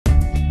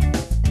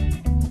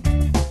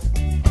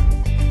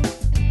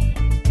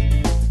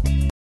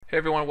Hey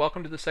everyone,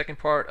 welcome to the second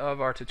part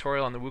of our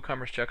tutorial on the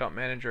WooCommerce Checkout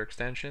Manager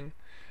extension.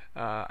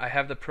 I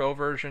have the Pro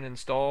version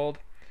installed,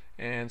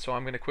 and so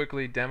I'm going to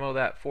quickly demo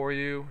that for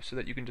you so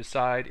that you can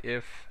decide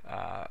if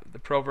the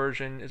Pro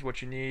version is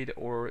what you need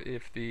or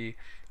if the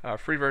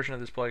free version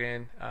of this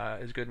plugin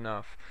is good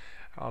enough.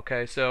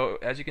 Okay, so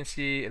as you can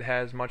see, it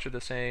has much of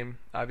the same,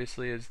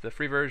 obviously, as the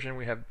free version.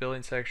 We have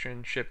billing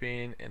section,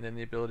 shipping, and then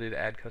the ability to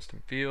add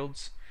custom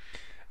fields.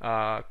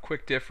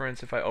 Quick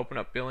difference, if I open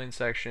up billing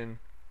section,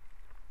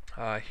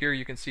 here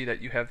you can see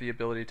that you have the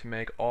ability to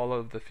make all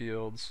of the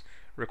fields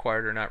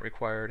required or not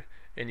required,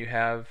 and you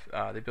have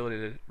the ability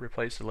to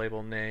replace the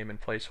label name and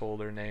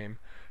placeholder name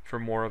for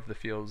more of the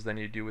fields than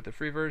you do with the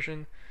free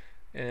version.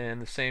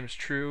 And the same is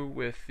true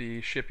with the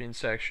shipping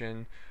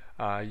section.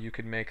 You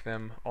could make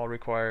them all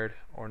required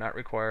or not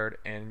required,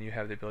 and you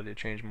have the ability to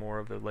change more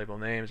of the label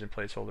names and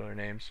placeholder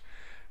names.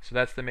 So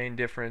that's the main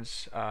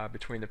difference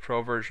between the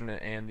Pro version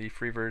and the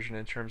free version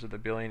in terms of the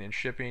billing and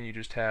shipping. You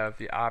just have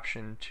the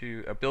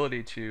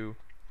ability to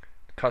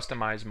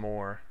customize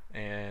more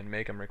and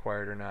make them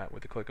required or not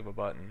with the click of a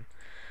button.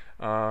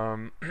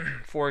 And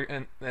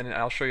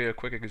I'll show you a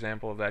quick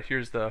example of that.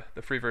 Here's the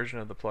free version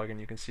of the plugin.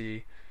 You can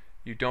see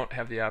you don't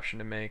have the option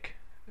to make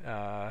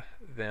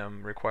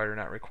them required or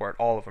not required,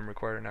 all of them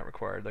required or not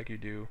required, like you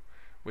do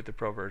with the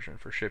Pro version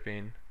for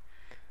shipping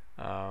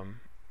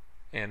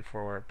and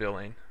for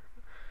billing.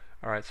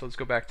 Alright, so let's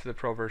go back to the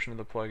Pro version of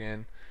the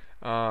plugin.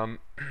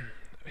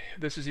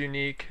 This is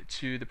unique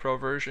to the Pro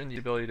version, the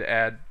ability to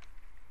add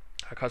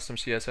a custom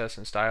CSS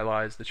and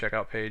stylize the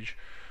checkout page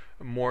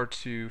more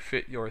to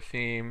fit your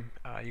theme.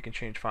 You can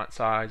change font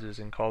sizes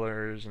and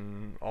colors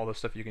and all the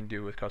stuff you can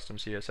do with custom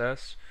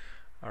CSS.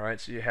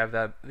 Alright, so you have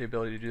the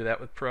ability to do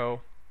that with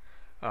Pro.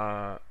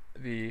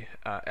 The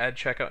add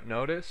checkout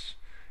notice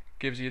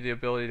gives you the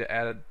ability to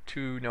add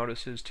 2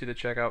 notices to the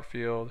checkout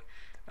field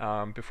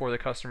before the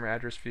customer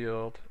address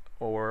field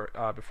or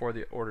before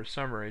the order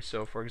summary.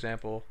 So for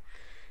example,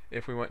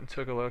 if we went and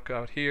took a look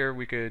out here,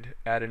 we could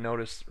add a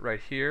notice right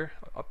here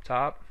up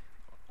top,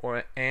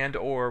 or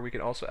we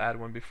could also add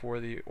one before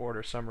the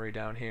order summary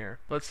down here.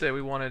 Let's say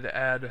we wanted to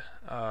add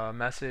a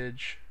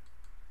message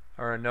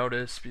or a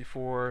notice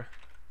before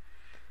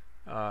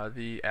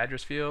the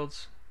address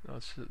fields.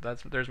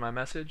 There's my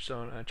message, so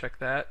I'm going to check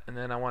that, and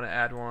then I want to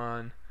add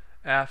one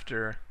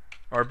after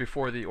or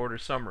before the order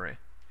summary.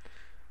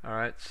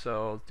 Alright, so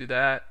I'll do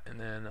that, and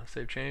then I'll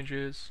save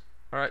changes.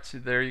 Alright, so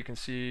there you can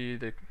see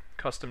the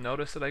custom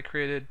notice that I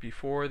created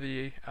before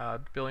the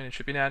billing and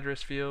shipping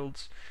address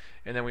fields,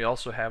 and then we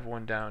also have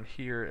one down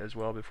here as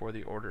well before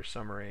the order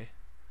summary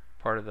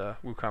part of the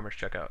WooCommerce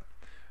checkout.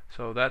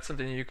 So that's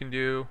something you can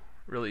do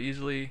really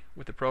easily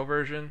with the Pro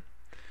version.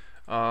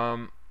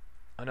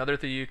 Another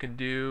thing you can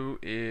do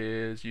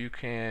is you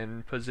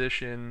can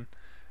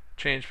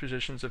change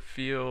positions of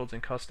fields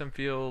and custom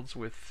fields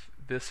with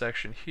this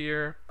section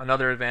here.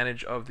 Another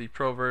advantage of the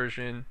Pro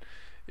version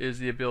is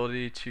the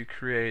ability to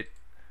create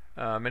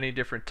many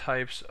different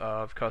types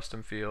of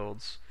custom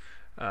fields.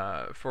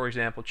 For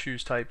example,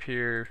 choose type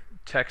here,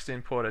 text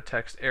input, a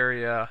text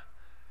area,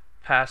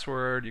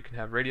 password. You can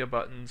have radio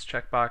buttons,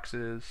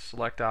 checkboxes,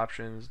 select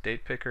options,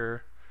 date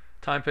picker,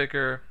 time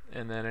picker,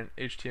 and then an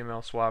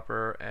HTML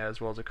swapper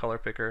as well as a color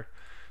picker.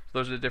 So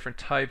those are the different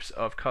types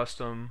of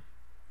custom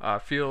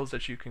fields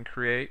that you can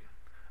create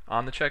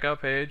on the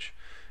checkout page,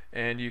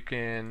 and you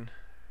can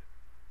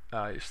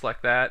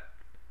select that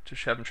to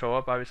have them show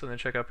up obviously on the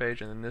checkout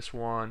page, and then this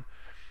one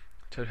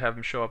to have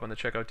them show up on the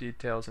checkout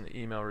details and the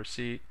email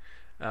receipt,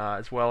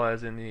 as well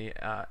as in the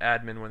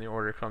admin when the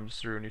order comes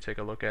through and you take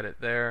a look at it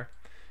there.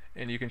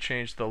 And you can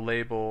change the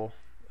label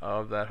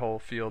of that whole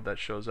field that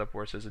shows up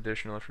where it says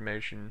additional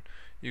information.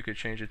 You could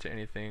change it to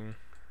anything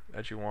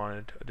that you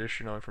wanted,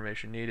 additional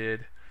information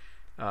needed,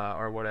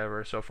 or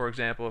whatever. So for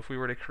example, if we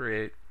were to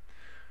create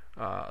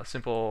a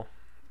simple,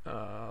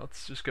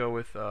 let's just go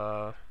with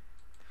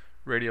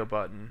radio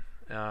button.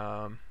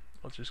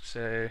 Let's just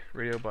say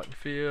radio button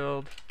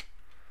field,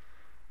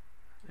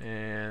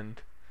 and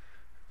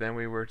then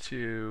we were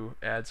to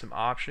add some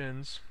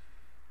options.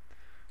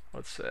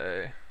 Let's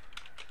say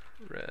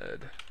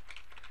red,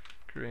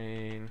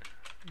 green,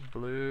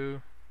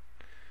 blue,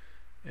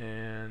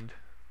 and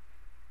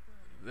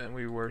then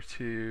we were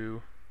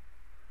to,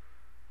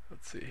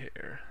 let's see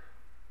here,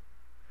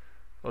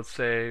 let's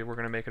say we're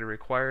going to make it a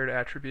required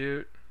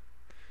attribute,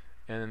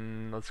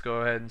 and let's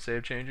go ahead and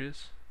save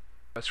changes.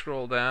 If I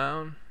scroll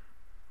down,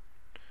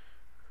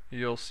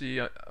 you'll see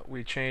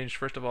we changed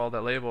first of all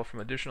that label from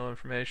additional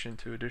information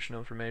to additional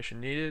information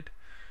needed,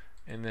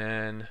 and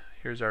then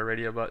here's our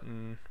radio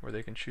button where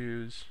they can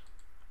choose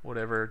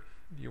whatever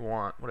you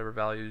want, whatever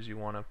values you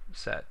want to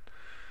set.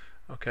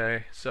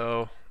 Okay,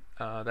 so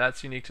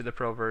that's unique to the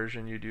Pro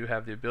version. You do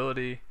have the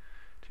ability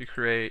to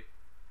create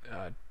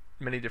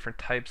many different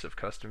types of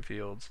custom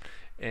fields,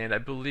 and I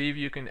believe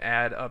you can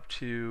add up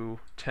to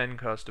 10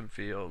 custom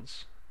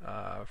fields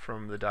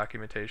from the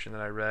documentation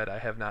that I read. I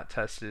have not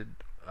tested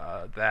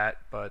that,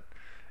 but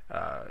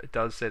it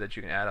does say that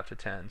you can add up to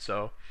 10.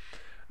 So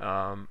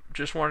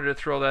Just wanted to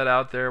throw that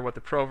out there, what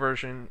the pro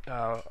version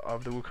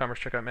of the WooCommerce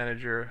Checkout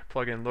Manager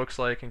plugin looks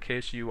like, in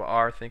case you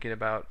are thinking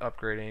about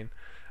upgrading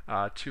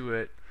to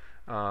it.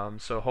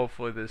 So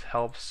hopefully this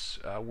helps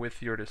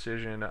with your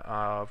decision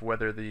of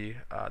whether the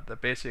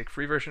basic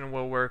free version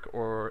will work,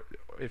 or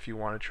if you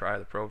want to try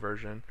the pro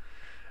version.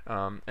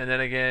 And then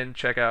again,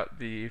 check out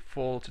the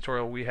full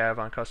tutorial we have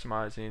on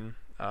customizing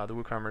the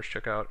WooCommerce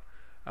Checkout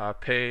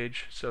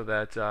page, so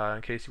that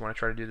in case you want to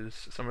try to do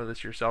some of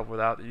this yourself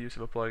without the use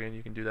of a plugin,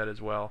 you can do that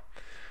as well.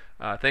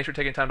 Thanks for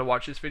taking time to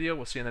watch this video.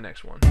 We'll see you in the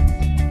next one.